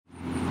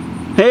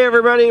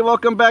everybody,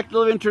 welcome back to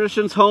Living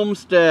Traditions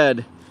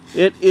Homestead.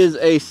 It is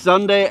a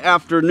Sunday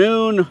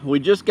afternoon. We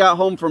just got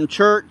home from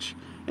church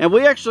and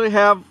we actually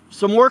have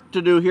some work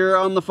to do here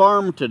on the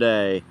farm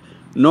today.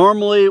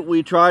 Normally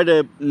we try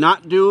to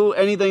not do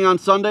anything on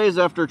Sundays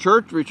after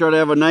church. We try to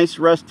have a nice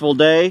restful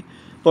day.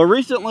 But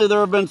recently there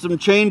have been some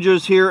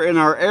changes here in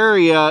our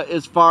area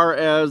as far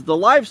as the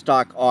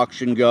livestock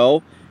auction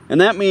go.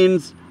 And that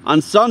means on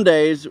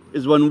Sundays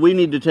is when we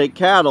need to take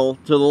cattle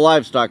to the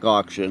livestock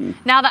auction.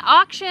 Now the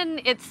auction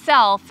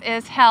itself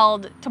is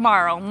held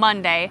tomorrow,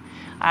 Monday,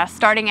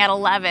 starting at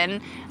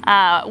 11.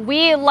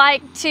 We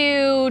like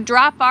to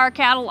drop our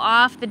cattle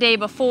off the day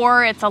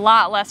before. It's a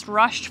lot less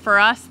rushed for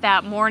us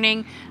that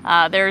morning.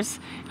 There's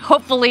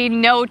hopefully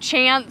no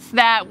chance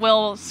that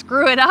we'll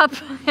screw it up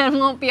and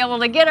won't be able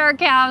to get our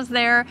calves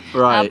there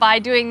by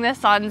doing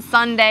this on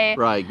Sunday.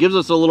 Right, gives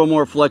us a little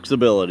more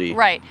flexibility.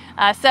 Right,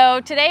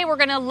 so today we're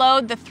gonna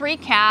load the 3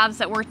 calves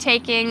that we're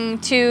taking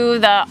to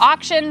the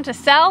auction to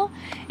sell,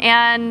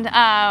 and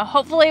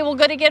hopefully we'll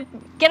get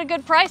a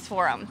good price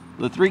for them.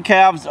 The 3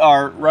 calves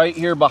are right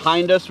here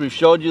behind us. We've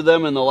showed you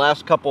them in the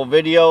last couple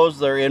videos.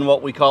 They're in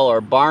what we call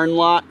our barn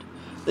lot.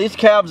 These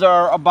calves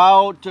are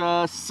about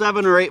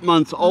 7 or 8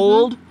 months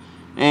old,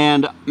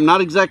 and I'm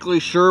not exactly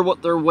sure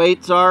what their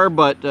weights are,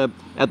 but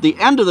at the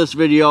end of this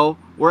video,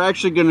 we're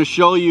actually going to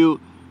show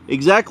you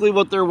exactly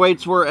what their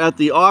weights were at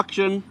the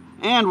auction,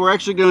 and we're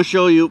actually going to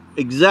show you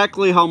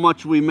exactly how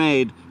much we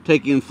made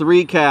taking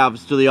 3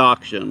 calves to the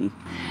auction.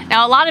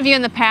 Now, a lot of you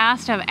in the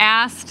past have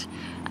asked,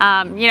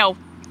 you know,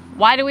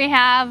 why do we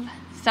have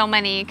so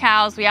many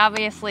cows? We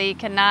obviously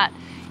cannot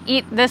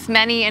eat this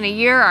many in a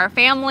year, our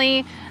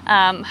family.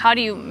 How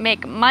do you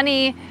make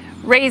money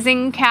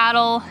raising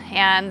cattle?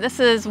 And this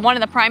is one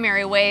of the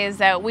primary ways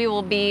that we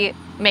will be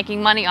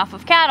making money off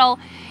of cattle,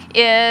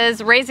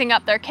 is raising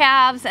up their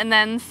calves and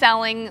then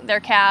selling their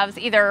calves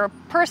either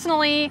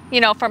personally,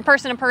 you know, from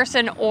person to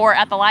person, or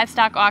at the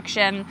livestock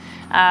auction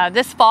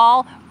this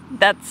fall.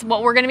 That's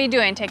what we're going to be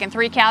doing, taking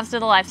 3 calves to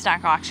the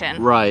livestock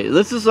auction. Right.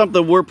 This is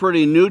something we're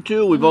pretty new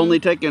to. We've only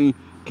taken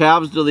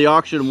calves to the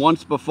auction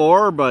once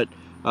before, but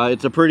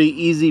it's a pretty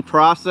easy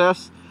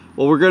process.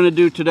 What we're going to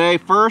do today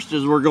first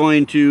is we're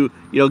going to,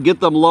 get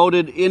them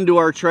loaded into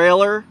our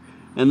trailer,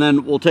 and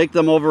then we'll take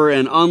them over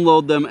and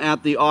unload them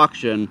at the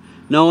auction.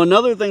 Now,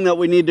 another thing that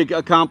we need to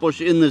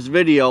accomplish in this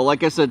video,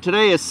 like I said,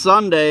 today is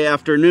Sunday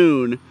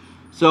afternoon.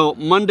 So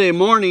Monday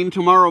morning,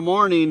 tomorrow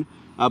morning,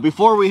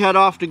 before we head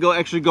off to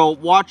go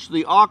watch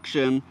the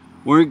auction,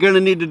 we're going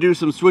to need to do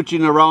some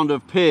switching around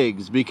of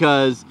pigs,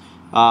 because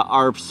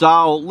our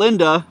sow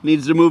Linda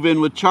needs to move in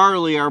with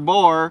Charlie, our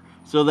boar,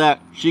 so that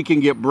she can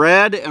get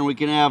bred and we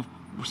can have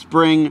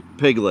spring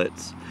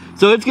piglets.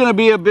 So it's going to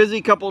be a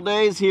busy couple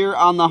days here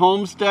on the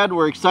homestead.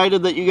 We're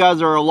excited that you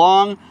guys are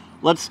along.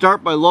 Let's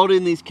start by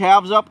loading these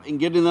calves up and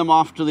getting them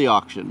off to the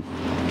auction.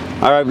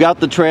 All right, I've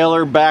got the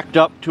trailer backed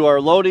up to our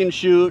loading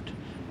chute.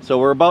 So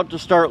we're about to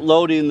start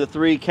loading the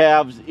 3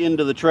 calves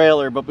into the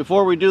trailer. But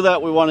before we do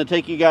that, we want to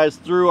take you guys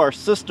through our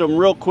system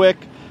real quick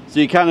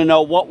so you kind of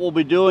know what we'll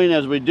be doing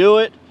as we do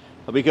it.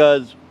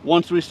 Because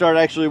once we start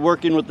actually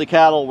working with the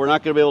cattle, we're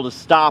not going to be able to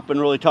stop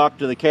and really talk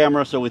to the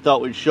camera, so we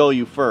thought we'd show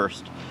you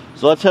first.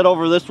 So let's head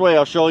over this way.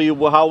 I'll show you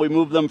how we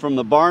move them from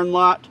the barn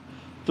lot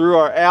through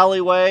our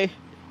alleyway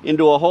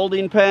into a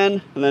holding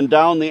pen, and then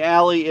down the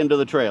alley into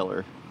the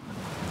trailer.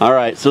 All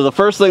right, so the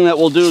first thing that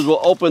we'll do is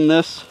we'll open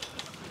this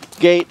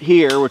gate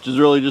here, which is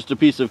really just a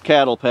piece of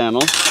cattle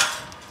panel,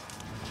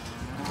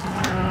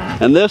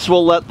 and this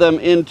will let them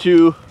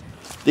into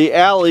the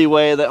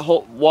alleyway that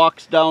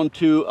walks down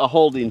to a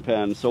holding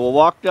pen. So we'll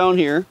walk down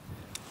here,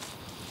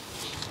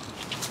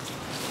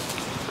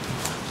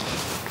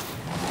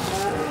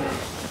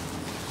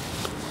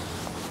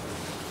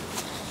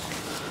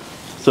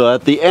 so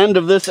at the end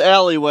of this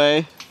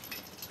alleyway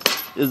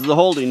is the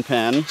holding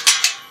pen.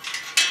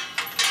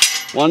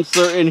 Once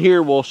they're in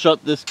here, we'll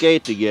shut this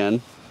gate again.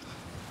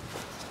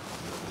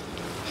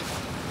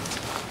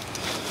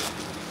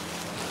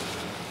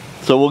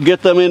 So we'll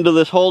get them into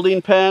this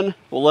holding pen,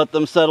 we'll let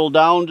them settle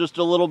down just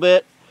a little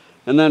bit,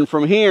 and then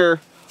from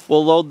here,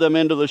 we'll load them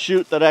into the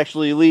chute that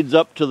actually leads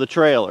up to the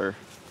trailer.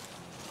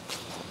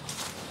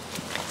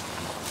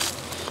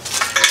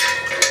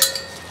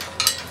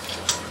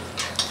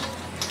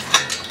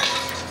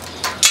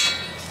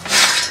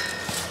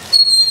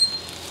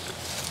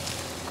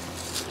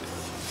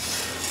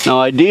 Now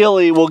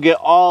ideally, we'll get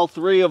all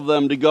 3 of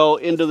them to go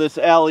into this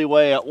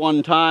alleyway at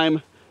one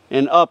time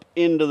and up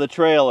into the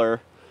trailer.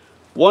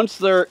 Once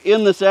they're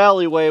in this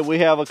alleyway, we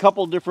have a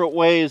couple different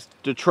ways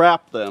to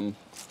trap them.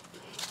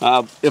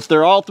 If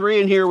they're all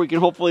 3 in here, we can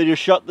hopefully just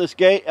shut this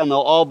gate and they'll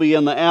all be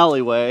in the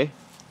alleyway.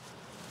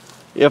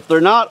 If they're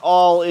not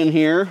all in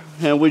here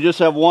and we just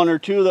have 1 or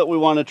 2 that we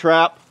want to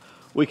trap,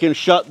 we can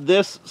shut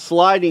this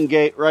sliding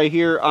gate right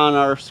here on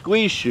our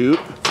squeeze chute.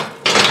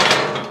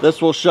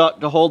 This will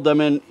shut to hold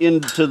them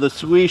into the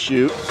squeeze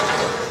chute.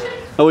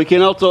 And we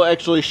can also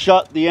actually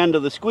shut the end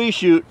of the squeeze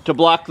chute to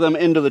block them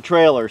into the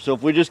trailer. So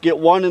if we just get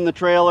 1 in the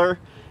trailer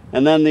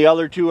and then the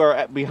other 2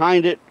 are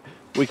behind it,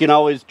 we can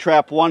always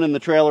trap one in the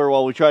trailer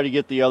while we try to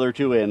get the other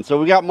two in. So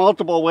we got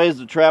multiple ways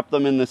to trap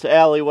them in this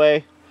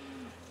alleyway.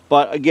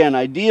 But again,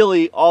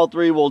 ideally, all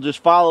three will just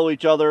follow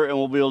each other and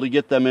we'll be able to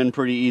get them in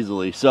pretty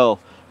easily. So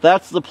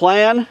that's the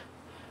plan.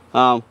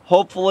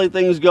 Hopefully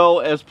things go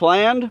as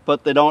planned,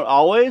 but they don't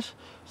always.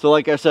 So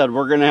like I said,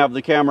 we're gonna have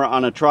the camera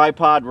on a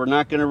tripod. We're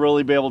not gonna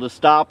really be able to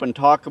stop and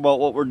talk about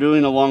what we're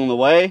doing along the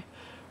way.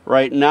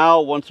 Right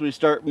now, once we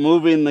start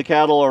moving the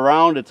cattle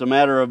around, it's a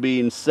matter of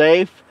being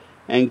safe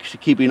and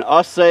keeping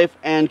us safe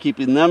and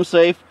keeping them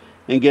safe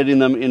and getting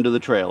them into the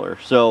trailer.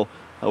 So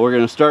we're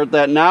gonna start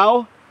that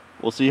now.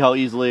 We'll see how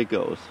easily it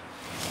goes.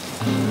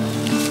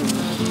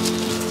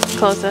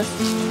 Close this.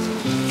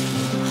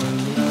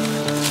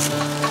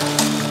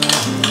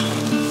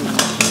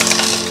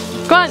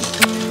 Go on.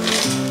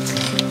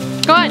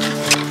 Go on.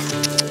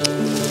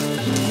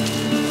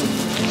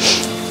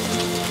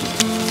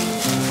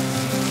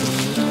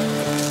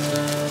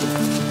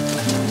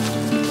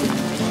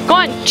 Go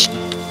on.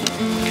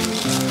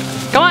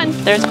 Go on.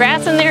 There's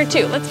grass in there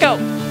too. Let's go.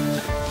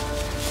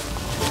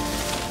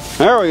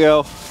 There we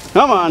go.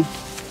 Come on.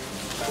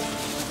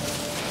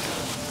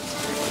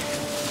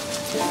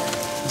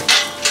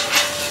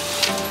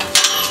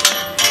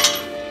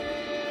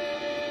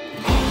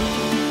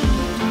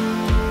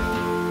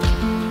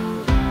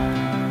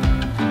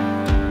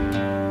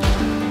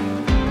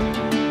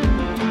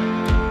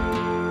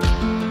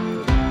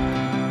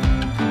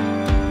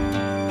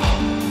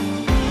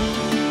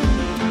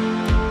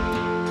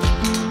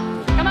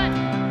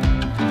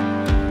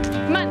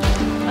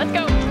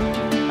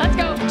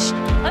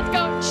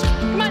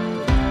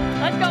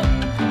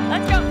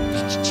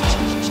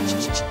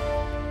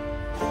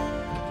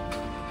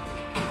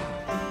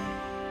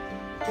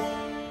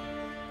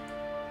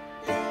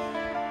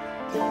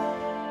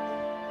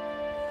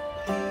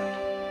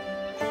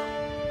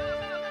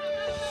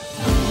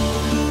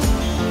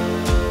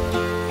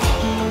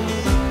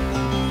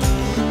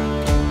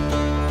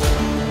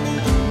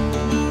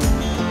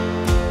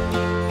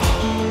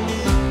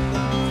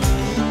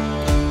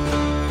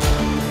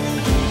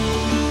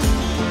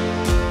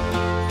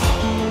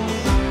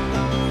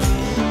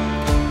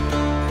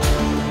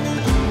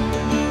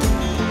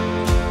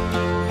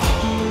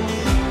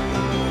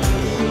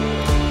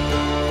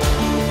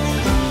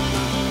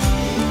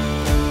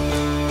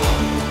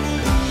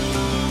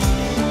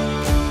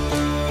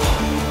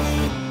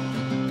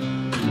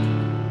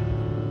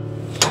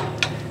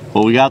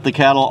 Well, we got the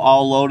cattle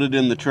all loaded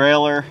in the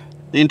trailer.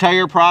 The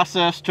entire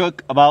process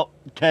took about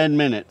 10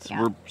 minutes.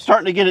 Yeah. We're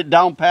starting to get it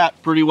down pat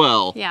pretty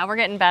well. Yeah, we're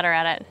getting better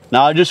at it.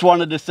 Now, I just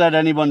wanted to set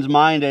anyone's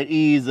mind at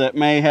ease that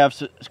may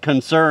have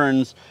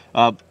concerns.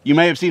 You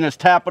may have seen us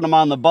tapping them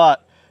on the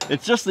butt.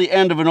 It's just the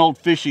end of an old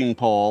fishing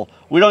pole.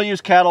 We don't use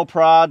cattle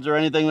prods or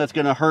anything that's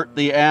going to hurt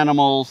the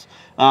animals.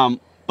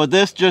 But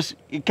this just,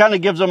 it kind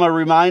of gives them a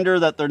reminder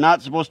that they're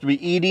not supposed to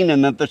be eating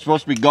and that they're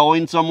supposed to be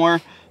going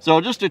somewhere. So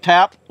just a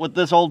tap with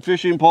this old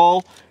fishing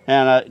pole,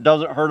 and it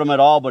doesn't hurt them at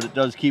all, but it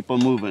does keep them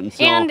moving.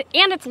 So. And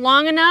it's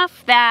long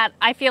enough that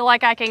I feel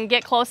like I can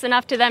get close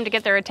enough to them to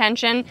get their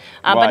attention,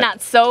 but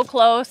not so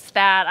close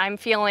that I'm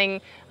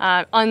feeling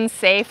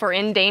unsafe or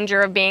in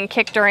danger of being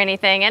kicked or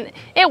anything. And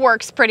it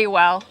works pretty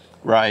well.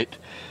 Right.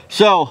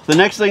 So the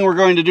next thing we're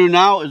going to do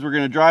now is we're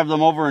going to drive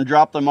them over and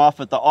drop them off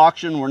at the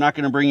auction. We're not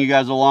going to bring you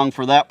guys along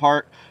for that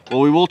part, but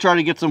we will try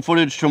to get some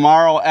footage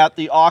tomorrow at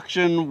the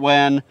auction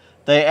when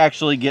they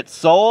actually get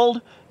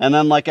sold. And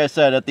then, like I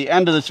said, at the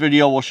end of this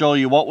video, we'll show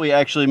you what we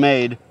actually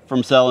made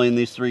from selling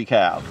these 3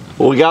 calves.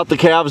 Well, we got the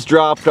calves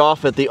dropped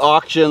off at the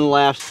auction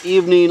last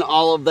evening.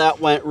 All of that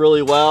went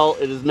really well.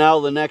 It is now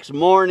the next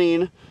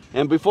morning.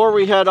 And before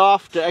we head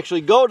off to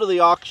actually go to the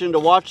auction to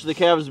watch the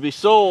calves be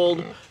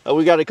sold,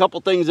 we got a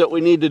couple things that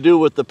we need to do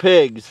with the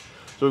pigs.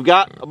 So we've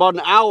got about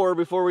an hour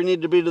before we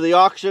need to be to the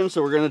auction,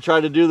 so we're going to try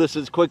to do this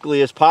as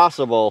quickly as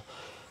possible.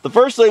 The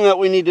first thing that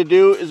we need to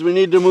do is we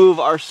need to move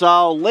our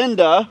sow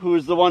Linda, who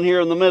is the one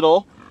here in the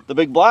middle, the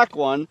big black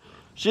one.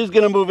 She's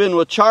going to move in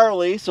with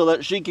Charlie so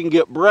that she can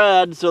get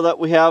bred so that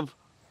we have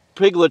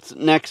piglets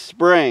next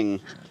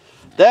spring.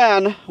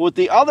 Then, with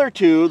the other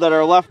 2 that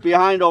are left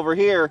behind over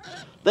here,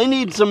 they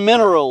need some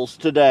minerals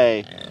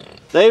today.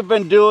 They've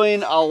been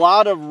doing a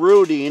lot of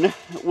rooting,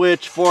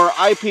 which for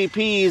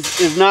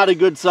IPPs is not a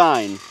good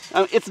sign.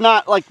 I mean, it's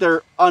not like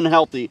they're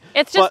unhealthy.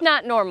 It's just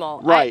not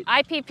normal. Right.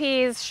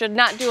 IPPs should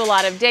not do a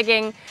lot of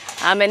digging.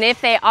 And if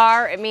they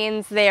are, it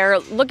means they're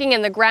looking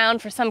in the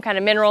ground for some kind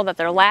of mineral that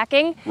they're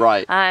lacking.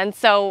 Right. And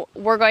so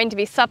we're going to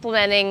be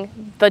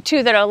supplementing the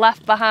 2 that are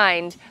left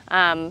behind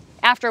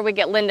after we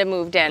get Linda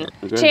moved in.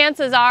 Okay.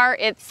 Chances are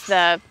it's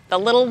the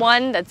little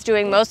one that's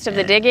doing most of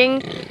the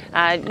digging.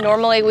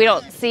 Normally we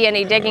don't see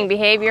any digging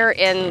behavior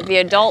in the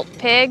adult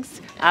pigs.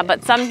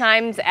 But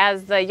sometimes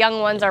as the young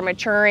ones are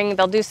maturing,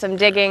 they'll do some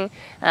digging,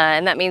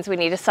 and that means we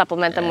need to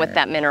supplement them with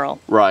that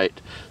mineral. Right.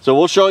 So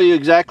we'll show you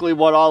exactly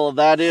what all of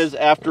that is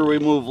after we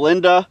move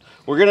Linda.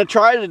 We're going to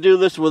try to do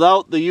this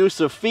without the use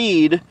of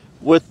feed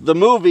with the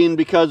moving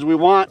because we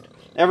want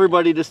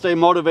everybody to stay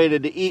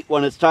motivated to eat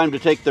when it's time to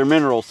take their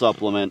mineral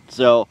supplement.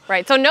 So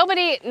right, so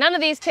none of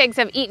these pigs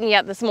have eaten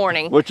yet this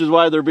morning. Which is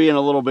why they're being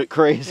a little bit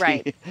crazy.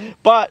 Right.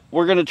 But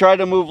we're gonna try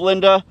to move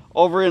Linda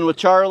over in with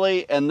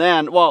Charlie, and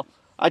then, well,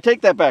 I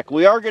take that back.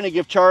 We are gonna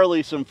give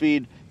Charlie some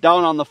feed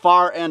down on the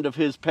far end of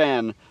his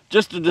pen,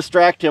 just to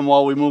distract him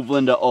while we move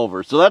Linda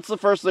over. So that's the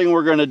first thing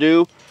we're gonna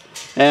do.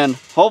 And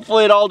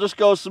hopefully it all just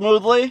goes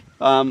smoothly,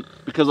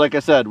 because like I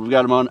said, we've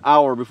got about an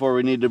hour before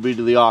we need to be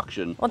to the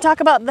auction. We'll talk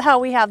about how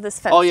we have this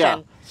fenced Oh yeah,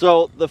 in.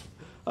 so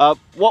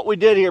what we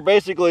did here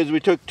basically is we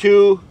took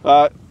two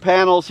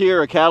panels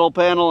here, a cattle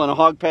panel and a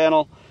hog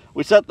panel.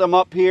 We set them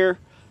up here.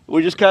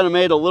 We just kind of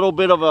made a little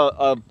bit of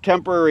a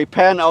temporary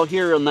pen out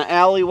here in the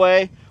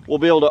alleyway. We'll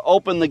be able to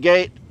open the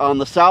gate on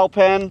the sow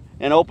pen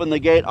and open the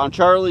gate on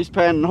Charlie's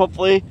pen, and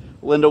hopefully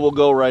Linda will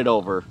go right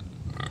over.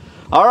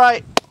 All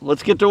right,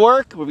 let's get to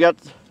work. We've got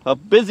a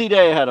busy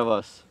day ahead of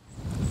us.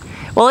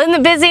 Well, in the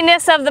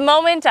busyness of the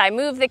moment, I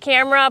moved the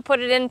camera, put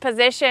it in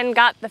position,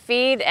 got the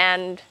feed,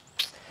 and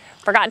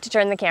forgot to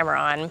turn the camera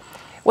on,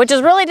 which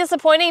is really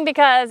disappointing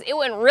because it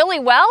went really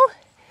well.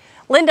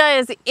 Linda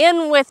is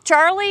in with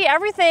Charlie.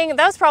 Everything,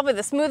 that was probably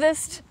the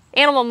smoothest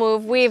animal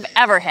move we've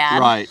ever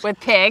had with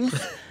pigs.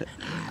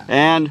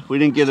 And we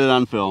didn't get it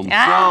on film.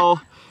 Ah.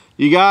 So,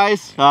 you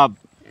guys,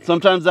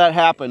 sometimes that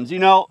happens. You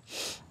know,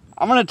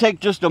 I'm going to take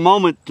just a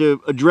moment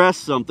to address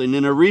something.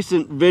 In a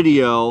recent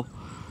video,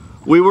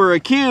 we were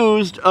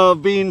accused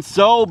of being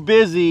so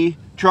busy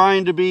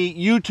trying to be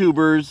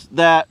YouTubers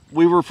that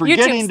we were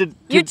forgetting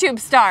YouTube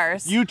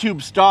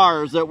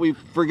stars that we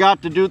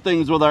forgot to do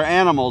things with our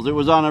animals. It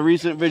was on a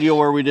recent video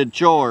where we did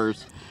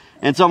chores.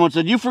 And someone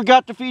said, you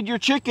forgot to feed your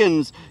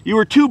chickens. You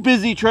were too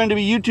busy trying to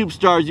be YouTube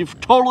stars. You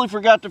totally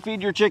forgot to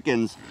feed your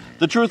chickens.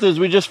 The truth is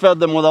we just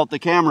fed them without the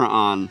camera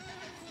on.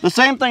 The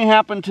same thing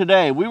happened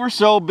today. We were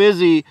so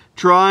busy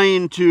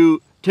trying to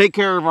take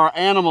care of our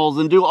animals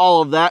and do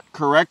all of that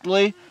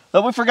correctly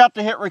that we forgot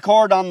to hit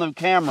record on the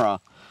camera.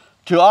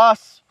 To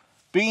us,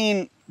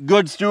 being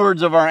good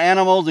stewards of our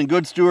animals and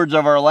good stewards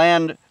of our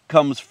land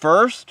comes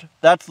first.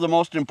 That's the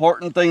most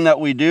important thing that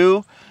we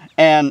do.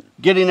 And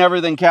getting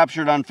everything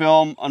captured on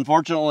film,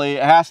 unfortunately,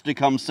 has to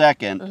come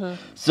second.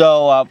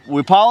 So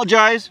we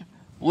apologize.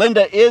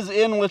 Linda is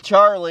in with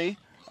Charlie.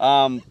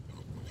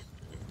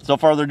 So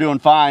far they're doing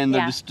fine.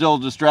 They're just still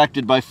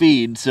distracted by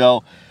feed.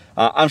 So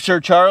I'm sure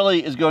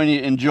Charlie is going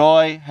to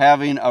enjoy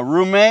having a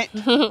roommate.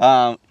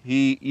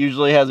 He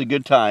usually has a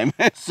good time.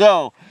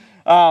 So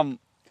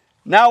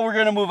now we're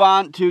going to move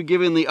on to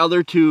giving the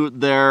other two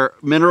their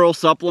mineral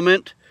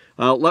supplement.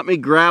 Let me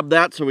grab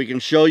that so we can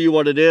show you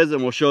what it is,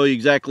 and we'll show you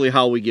exactly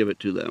how we give it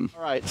to them.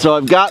 All right, so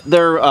I've got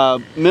their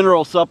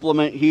mineral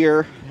supplement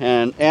here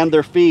and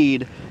their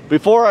feed.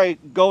 Before I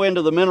go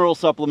into the mineral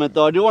supplement,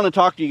 though, I do want to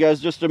talk to you guys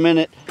just a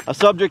minute, a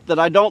subject that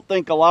I don't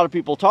think a lot of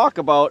people talk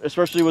about,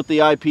 especially with the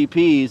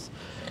IPPs.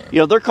 You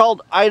know, they're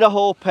called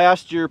Idaho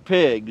pasture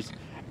pigs,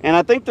 and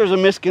I think there's a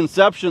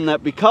misconception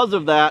that because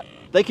of that,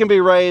 they can be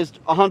raised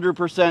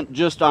 100%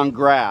 just on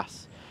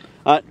grass.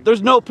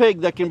 There's no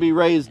pig that can be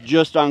raised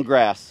just on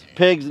grass.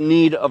 Pigs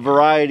need a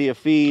variety of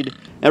feed,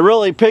 and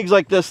really pigs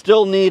like this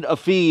still need a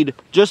feed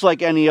just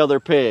like any other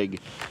pig.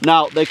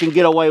 Now, they can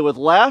get away with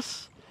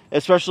less,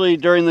 especially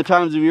during the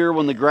times of year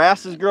when the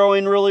grass is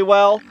growing really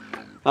well,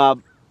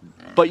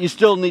 but you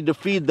still need to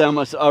feed them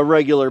a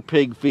regular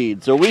pig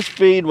feed. So we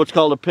feed what's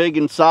called a pig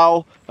and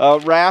sow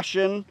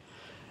ration.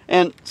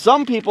 And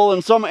some people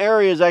in some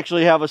areas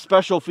actually have a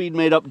special feed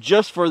made up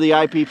just for the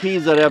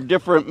IPPs that have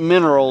different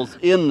minerals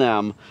in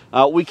them.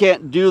 We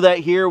can't do that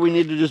here. We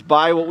need to just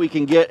buy what we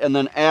can get and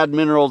then add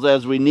minerals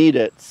as we need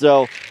it.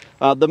 So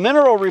the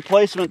mineral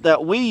replacement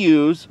that we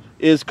use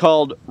is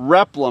called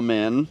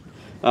Replamin,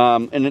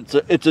 and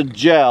it's a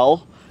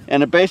gel,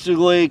 and it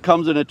basically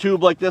comes in a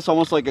tube like this,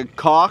 almost like a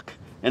caulk,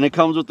 and it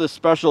comes with this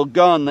special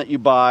gun that you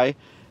buy.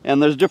 And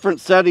there's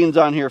different settings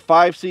on here,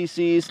 5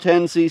 cc's,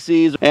 10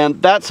 cc's,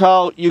 and that's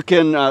how you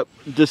can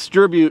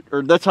distribute,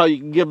 or that's how you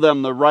can give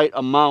them the right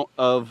amount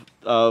of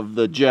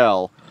the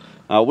gel.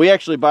 We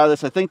actually buy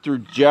this, I think, through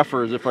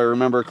Jeffers, if I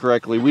remember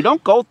correctly. We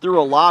don't go through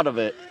a lot of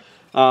it.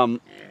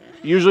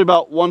 Usually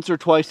about once or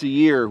twice a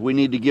year, we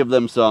need to give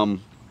them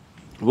some.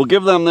 We'll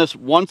give them this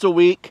once a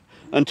week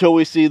until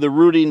we see the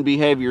rooting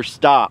behavior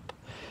stop.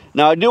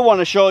 Now, I do want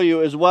to show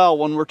you as well,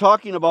 when we're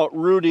talking about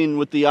rooting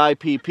with the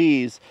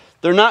IPPs,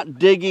 they're not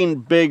digging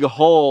big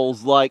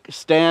holes like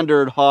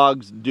standard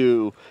hogs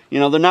do. You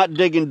know, they're not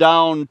digging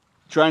down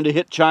trying to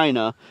hit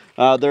China.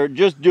 They're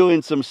just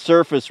doing some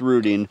surface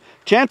rooting.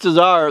 Chances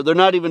are they're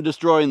not even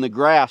destroying the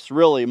grass,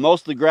 really.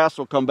 Most of the grass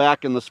will come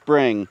back in the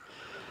spring.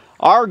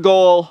 Our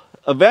goal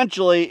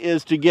eventually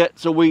is to get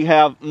so we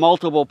have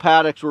multiple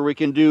paddocks where we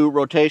can do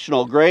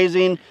rotational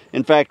grazing.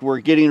 In fact, we're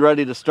getting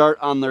ready to start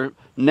on their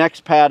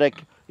next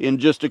paddock in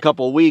just a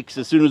couple weeks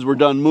as soon as we're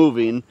done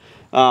moving.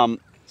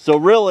 So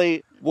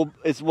really,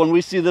 it's when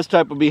we see this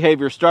type of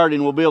behavior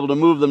starting, we'll be able to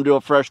move them to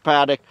a fresh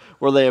paddock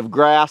where they have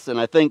grass, and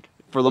I think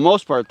for the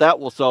most part that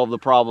will solve the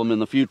problem in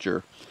the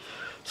future.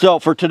 So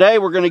for today,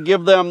 we're going to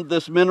give them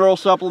this mineral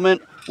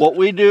supplement. What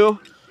we do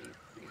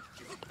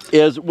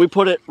is we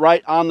put it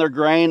right on their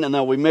grain and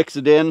then we mix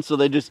it in so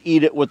they just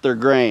eat it with their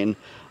grain.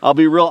 I'll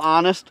be real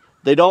honest,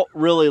 they don't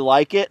really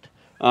like it.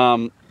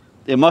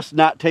 It must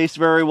not taste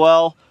very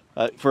well.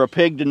 For a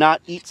pig to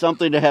not eat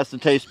something, it has to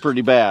taste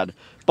pretty bad.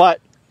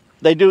 But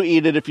they do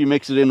eat it if you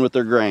mix it in with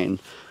their grain.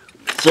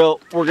 So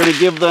we're going to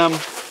give them,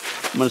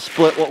 I'm going to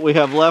split what we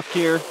have left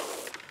here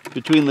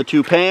between the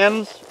two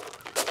pans.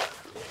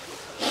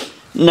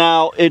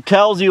 Now, it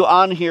tells you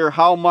on here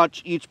how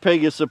much each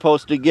pig is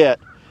supposed to get.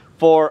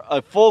 For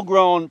a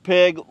full-grown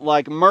pig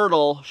like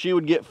Myrtle, she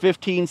would get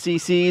 15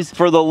 cc's.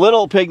 For the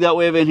little pig that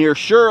we have in here,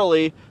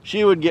 Shirley,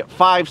 she would get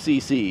 5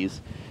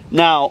 cc's.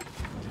 Now,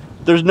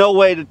 there's no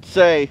way to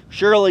say,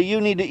 Shirley,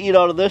 you need to eat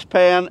out of this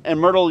pan, and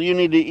Myrtle, you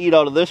need to eat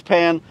out of this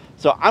pan.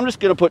 So I'm just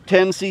going to put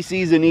 10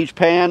 cc's in each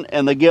pan,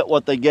 and they get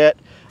what they get.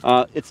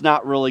 It's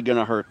not really going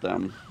to hurt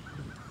them.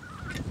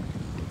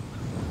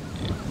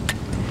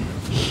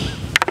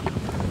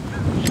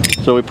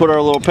 So we put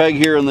our little peg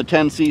here in the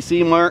 10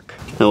 cc mark,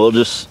 and we'll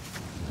just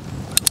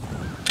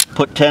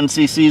put 10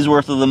 cc's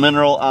worth of the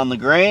mineral on the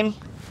grain.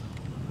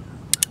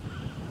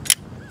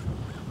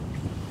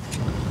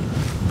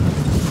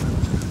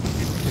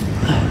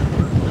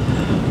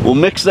 We'll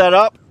mix that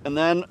up and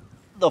then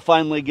they'll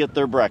finally get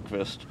their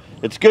breakfast.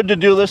 It's good to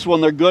do this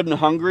when they're good and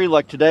hungry.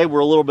 Like today, we're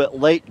a little bit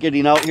late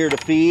getting out here to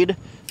feed.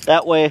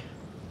 That way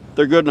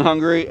they're good and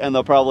hungry and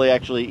they'll probably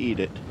actually eat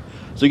it.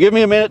 So give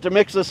me a minute to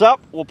mix this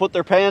up. We'll put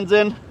their pans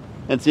in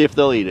and see if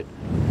they'll eat it.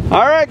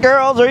 All right,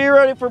 girls, are you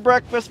ready for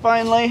breakfast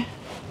finally?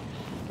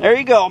 There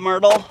you go,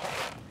 Myrtle.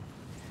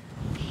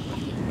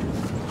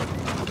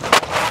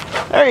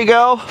 There you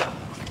go.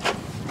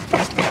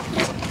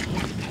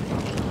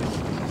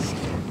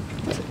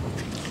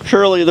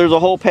 Shirley, there's a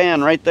whole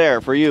pan right there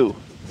for you.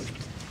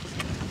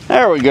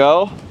 There we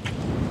go.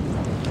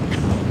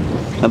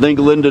 I think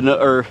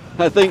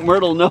I think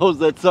Myrtle knows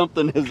that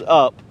something is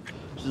up.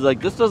 She's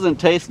like, this doesn't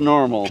taste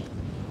normal.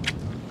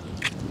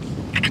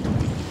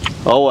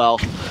 Oh well,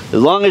 as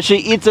long as she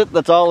eats it,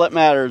 that's all that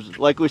matters.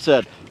 Like we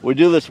said, we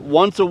do this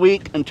once a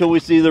week until we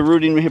see the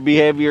rooting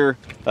behavior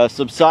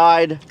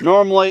subside.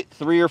 Normally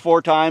 3 or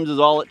 4 times is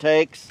all it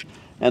takes,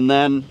 and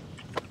then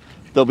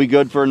they'll be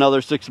good for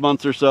another 6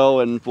 months or so,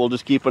 and we'll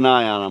just keep an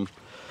eye on them.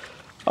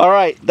 All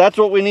right, that's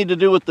what we need to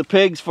do with the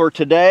pigs for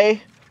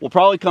today. We'll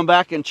probably come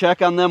back and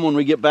check on them when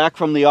we get back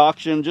from the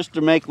auction, just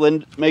to make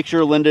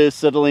sure Linda is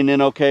settling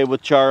in okay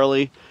with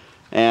Charlie,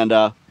 and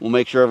we'll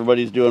make sure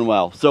everybody's doing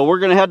well. So we're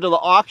gonna head to the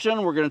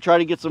auction. We're gonna try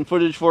to get some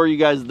footage for you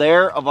guys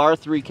there of our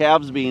 3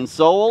 calves being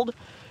sold.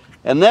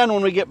 And then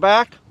when we get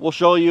back, we'll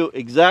show you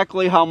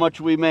exactly how much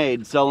we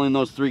made selling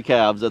those 3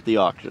 calves at the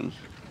auction.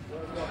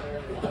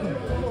 He's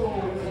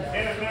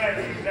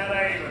got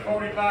a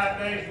 45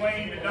 days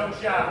wean and no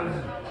shots.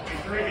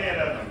 He's 3 head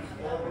of them.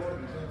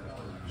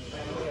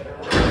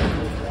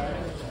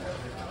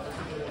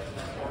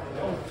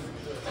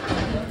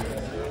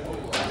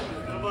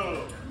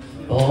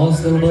 Oh,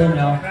 still a boom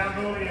now.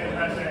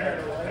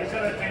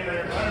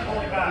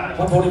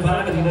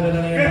 145 and you did it in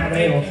the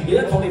mail.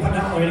 You did 45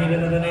 now, you did it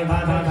in the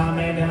 5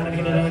 man down and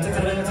you did it in 6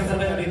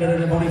 you did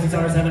it in 46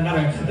 hours, 7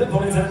 $7,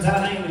 47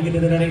 7 you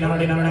did it in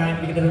 9 you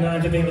did it in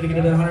 950, you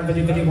did it in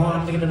 150,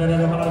 51, you did it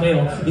in 1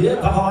 mail. You did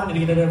 500,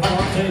 you did it in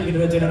 5 2, you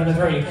did it in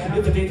 3, you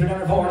did 53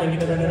 4, you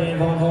did it in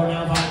 4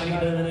 now 5, you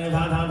did it in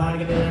 5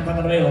 you did it in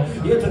 5 mail.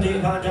 You did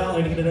 55 down,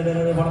 you did it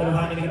in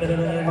 5 you did it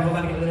in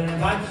 5 you did it in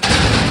 5.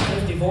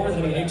 54 is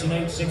going to be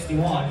H&H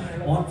 61.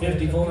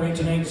 154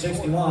 H&H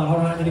 61. All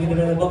right, did you get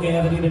a book?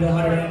 Did you get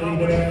 100? Did you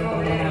get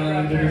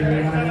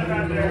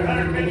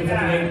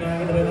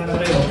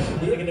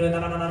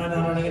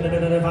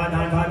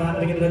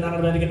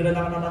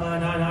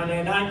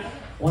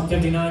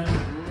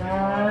 159.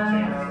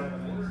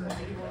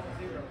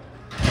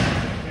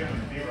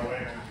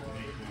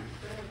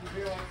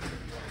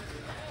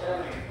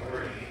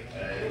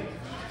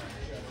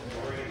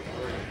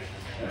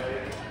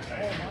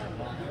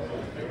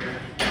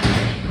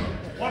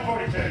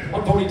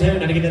 $142,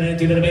 and to get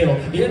it into the bill.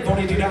 You had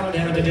 $42 down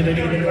to get it into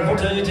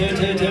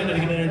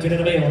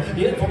the bill.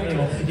 You had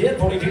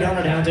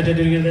 $42 down to get it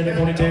into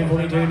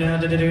 42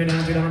 down to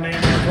 $2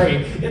 man 3.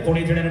 You had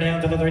 43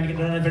 down to the 3 to get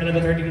it into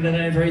the 3 to get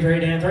it 3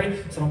 down 3.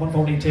 So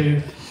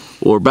 142.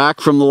 We're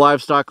back from the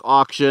livestock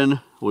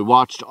auction. We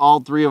watched all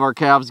 3 of our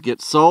calves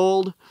get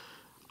sold.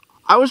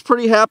 I was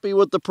pretty happy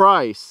with the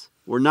price.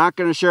 We're not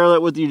going to share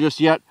that with you just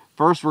yet.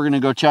 First, we're going to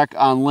go check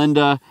on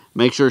Linda,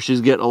 make sure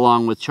she's getting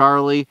along with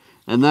Charlie.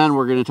 And then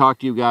we're going to talk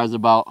to you guys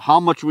about how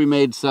much we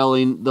made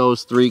selling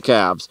those 3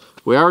 calves.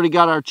 We already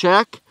got our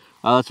check.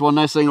 That's one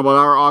nice thing about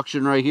our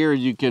auction right here is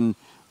you can,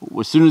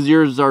 as soon as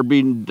yours are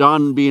being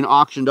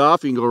auctioned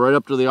off, you can go right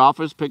up to the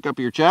office, pick up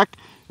your check,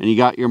 and you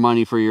got your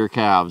money for your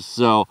calves.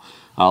 So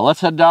let's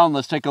head down.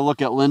 Let's take a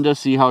look at Linda,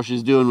 see how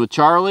she's doing with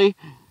Charlie,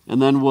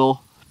 and then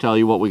we'll tell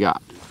you what we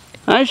got.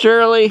 Hi,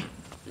 Shirley.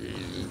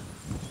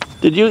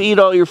 Did you eat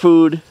all your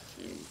food?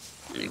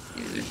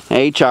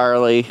 Hey,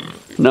 Charlie.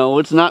 No,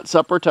 it's not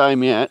supper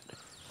time yet.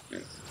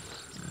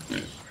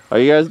 Are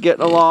you guys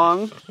getting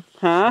along?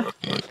 Huh?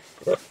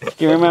 Do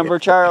you remember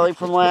Charlie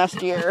from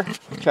last year?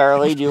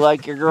 Charlie, do you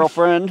like your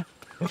girlfriend?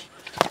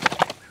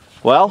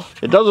 Well,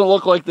 it doesn't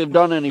look like they've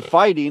done any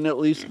fighting, at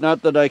least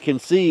not that I can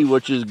see,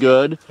 which is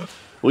good.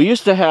 We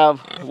used to have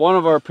one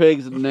of our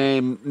pigs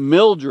named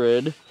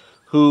Mildred,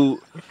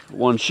 who,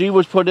 when she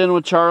was put in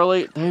with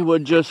Charlie, they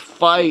would just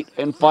fight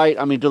and fight.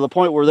 I mean, to the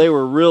point where they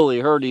were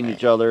really hurting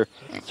each other.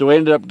 So we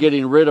ended up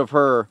getting rid of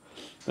her.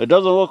 It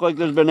doesn't look like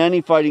there's been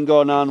any fighting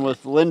going on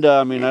with Linda.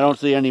 I mean, I don't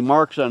see any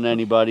marks on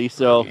anybody,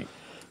 so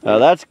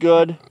that's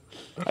good.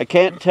 I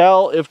can't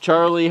tell if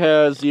Charlie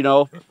has, you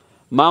know,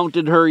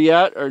 mounted her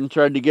yet and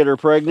tried to get her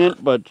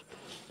pregnant, but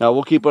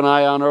we'll keep an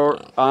eye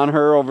on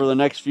her over the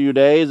next few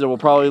days, and we'll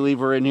probably leave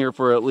her in here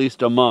for at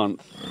least a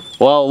month.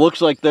 Well, it looks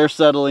like they're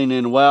settling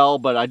in well,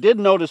 but I did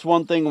notice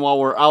one thing while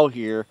we're out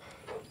here.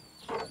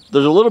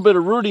 There's a little bit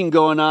of rooting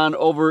going on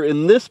over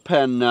in this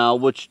pen now,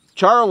 which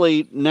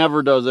Charlie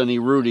never does any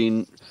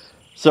rooting.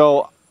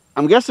 So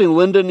I'm guessing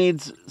Linda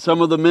needs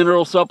some of the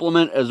mineral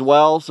supplement as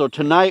well. So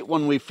tonight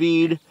when we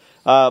feed,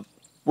 we're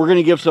going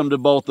to give some to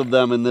both of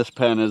them in this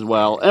pen as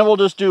well. And we'll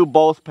just do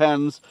both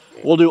pens.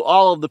 We'll do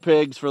all of the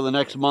pigs for the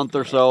next month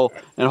or so,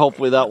 and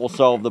hopefully that will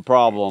solve the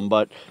problem.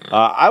 But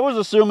I was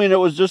assuming it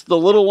was just the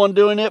little one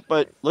doing it,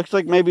 but looks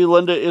like maybe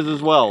Linda is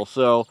as well.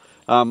 So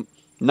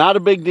not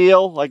a big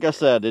deal. Like I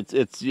said,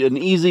 it's an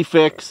easy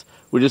fix.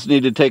 We just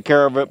need to take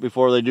care of it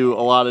before they do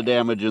a lot of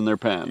damage in their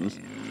pens.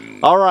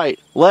 All right,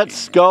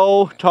 let's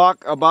go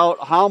talk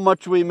about how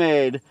much we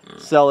made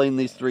selling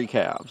these 3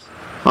 calves.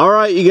 All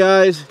right, you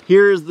guys,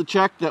 here's the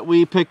check that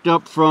we picked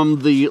up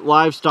from the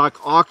livestock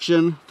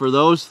auction. For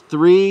those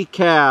 3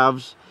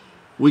 calves,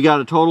 we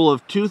got a total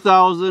of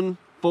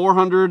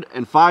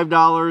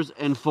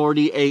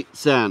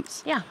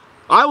 $2,405.48. Yeah.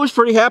 I was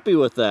pretty happy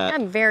with that.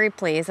 I'm very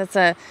pleased. That's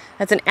an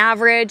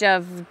average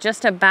of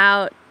just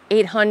about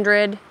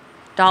 $800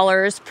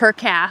 per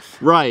calf.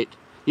 Right.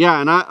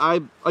 Yeah, and I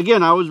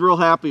was real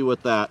happy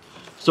with that.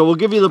 So we'll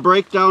give you the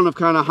breakdown of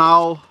kind of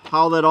how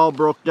that all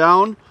broke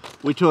down.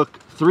 We took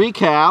 3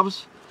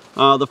 calves.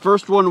 The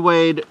first one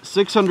weighed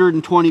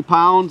 620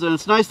 pounds, and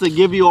it's nice to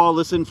give you all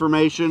this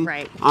information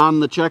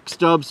on the check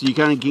stub so you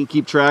kind of can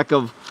keep track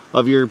of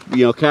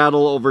your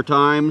cattle over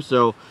time.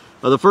 So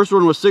the first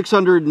one was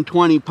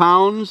 620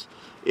 pounds.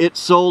 It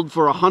sold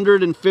for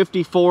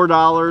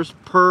 $154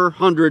 per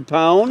 100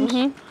 pounds.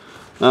 Mm-hmm.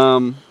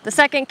 The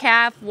second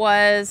calf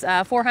was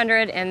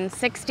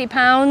 460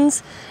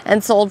 pounds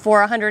and sold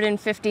for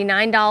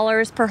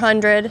 $159 per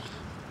 100.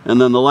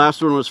 And then the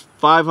last one was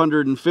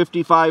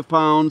 555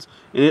 pounds,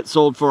 and it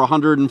sold for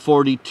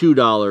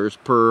 $142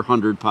 per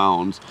 100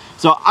 pounds.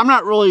 So I'm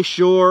not really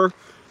sure,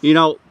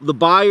 the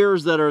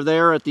buyers that are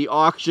there at the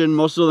auction,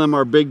 most of them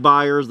are big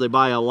buyers. They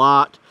buy a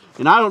lot.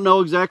 And I don't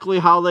know exactly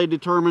how they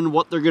determine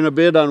what they're going to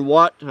bid on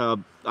what.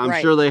 I'm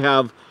sure they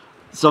have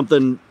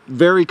something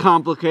very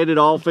complicated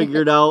all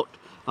figured out.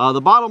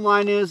 The bottom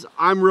line is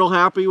I'm real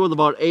happy with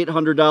about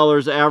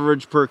 $800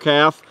 average per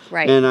calf.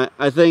 Right. And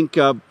I think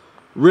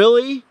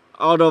really,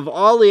 out of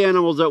all the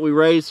animals that we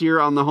raise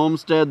here on the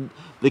homestead,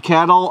 the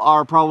cattle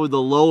are probably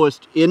the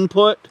lowest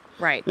input.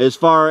 Right. As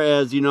far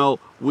as, they're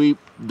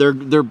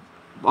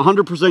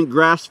 100%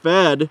 grass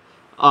fed,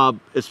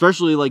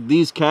 especially like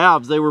these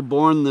calves. They were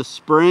born this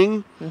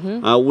spring.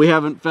 Mm-hmm. We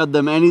haven't fed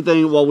them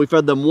anything. Well, we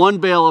fed them 1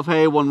 bale of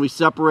hay when we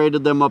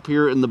separated them up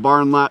here in the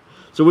barn lot.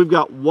 So we've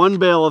got 1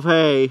 bale of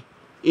hay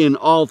in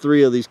all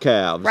 3 of these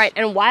calves. Right,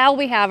 and while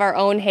we have our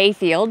own hay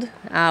field,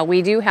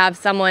 we do have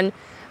someone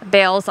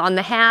bales on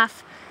the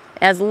half,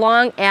 as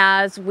long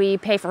as we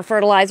pay for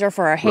fertilizer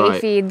for our hay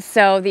feeds.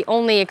 So the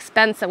only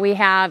expense that we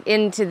have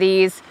into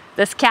this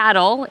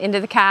cattle,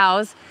 into the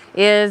cows,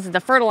 is the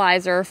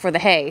fertilizer for the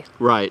hay.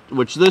 Right,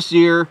 which this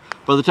year,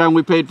 by the time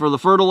we paid for the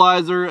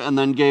fertilizer and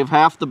then gave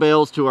half the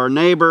bales to our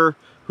neighbor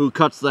who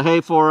cuts the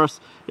hay for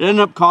us, it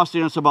ended up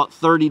costing us about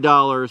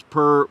 $30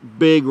 per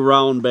big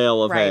round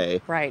bale of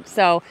hay. Right,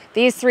 so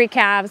these 3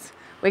 calves,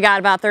 we got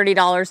about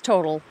 $30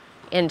 total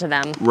into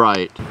them.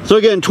 Right. So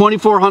again,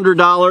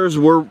 $2,400,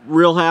 we're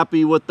real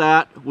happy with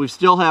that. We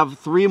still have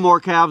 3 more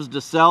calves to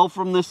sell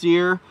from this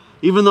year.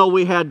 Even though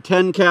we had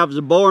 10 calves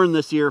born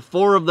this year,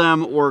 4 of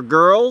them were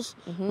girls.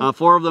 Mm-hmm.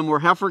 4 of them were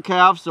heifer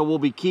calves, so we'll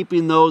be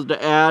keeping those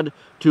to add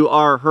to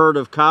our herd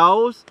of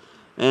cows.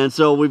 And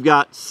so we've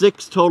got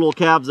 6 total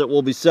calves that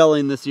we'll be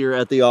selling this year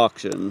at the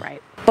auction.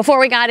 Right. Before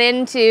we got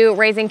into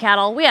raising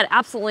cattle, we had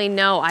absolutely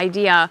no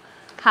idea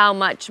how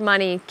much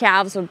money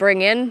calves would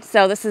bring in.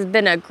 So this has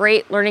been a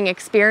great learning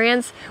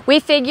experience. We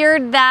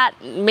figured that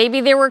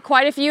maybe there were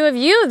quite a few of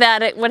you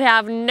that would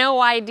have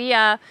no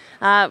idea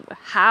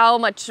how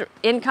much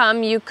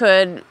income you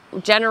could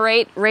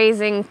generate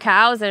raising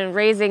cows and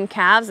raising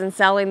calves and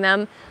selling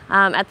them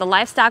at the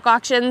livestock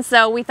auction.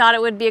 So we thought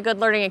it would be a good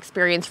learning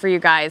experience for you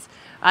guys,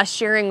 us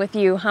sharing with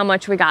you how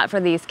much we got for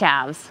these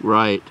calves.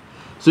 Right.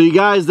 So you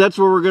guys, that's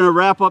where we're gonna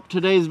wrap up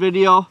today's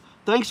video.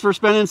 Thanks for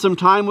spending some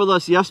time with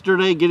us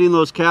yesterday, getting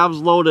those calves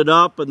loaded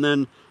up, and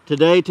then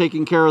today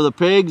taking care of the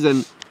pigs,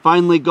 and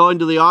finally going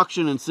to the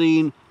auction and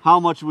seeing how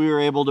much we were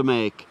able to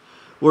make.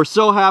 We're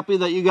so happy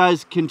that you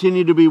guys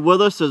continue to be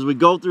with us as we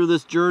go through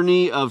this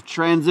journey of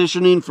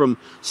transitioning from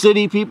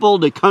city people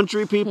to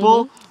country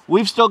people.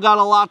 We've still got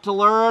a lot to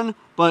learn,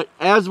 but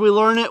as we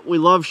learn it, we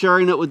love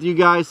sharing it with you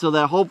guys so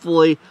that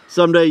hopefully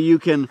someday you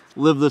can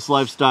live this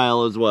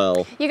lifestyle as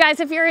well. You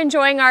guys, if you're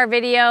enjoying our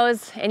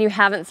videos and you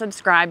haven't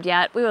subscribed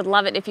yet, we would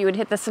love it if you would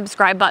hit the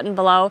subscribe button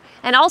below.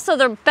 And also,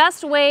 the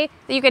best way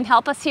that you can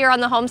help us here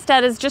on the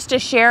homestead is just to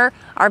share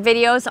our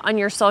videos on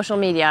your social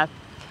media.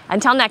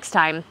 Until next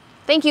time,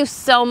 thank you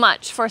so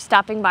much for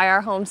stopping by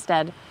our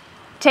homestead.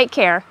 Take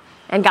care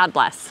and God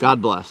bless.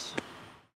 God bless.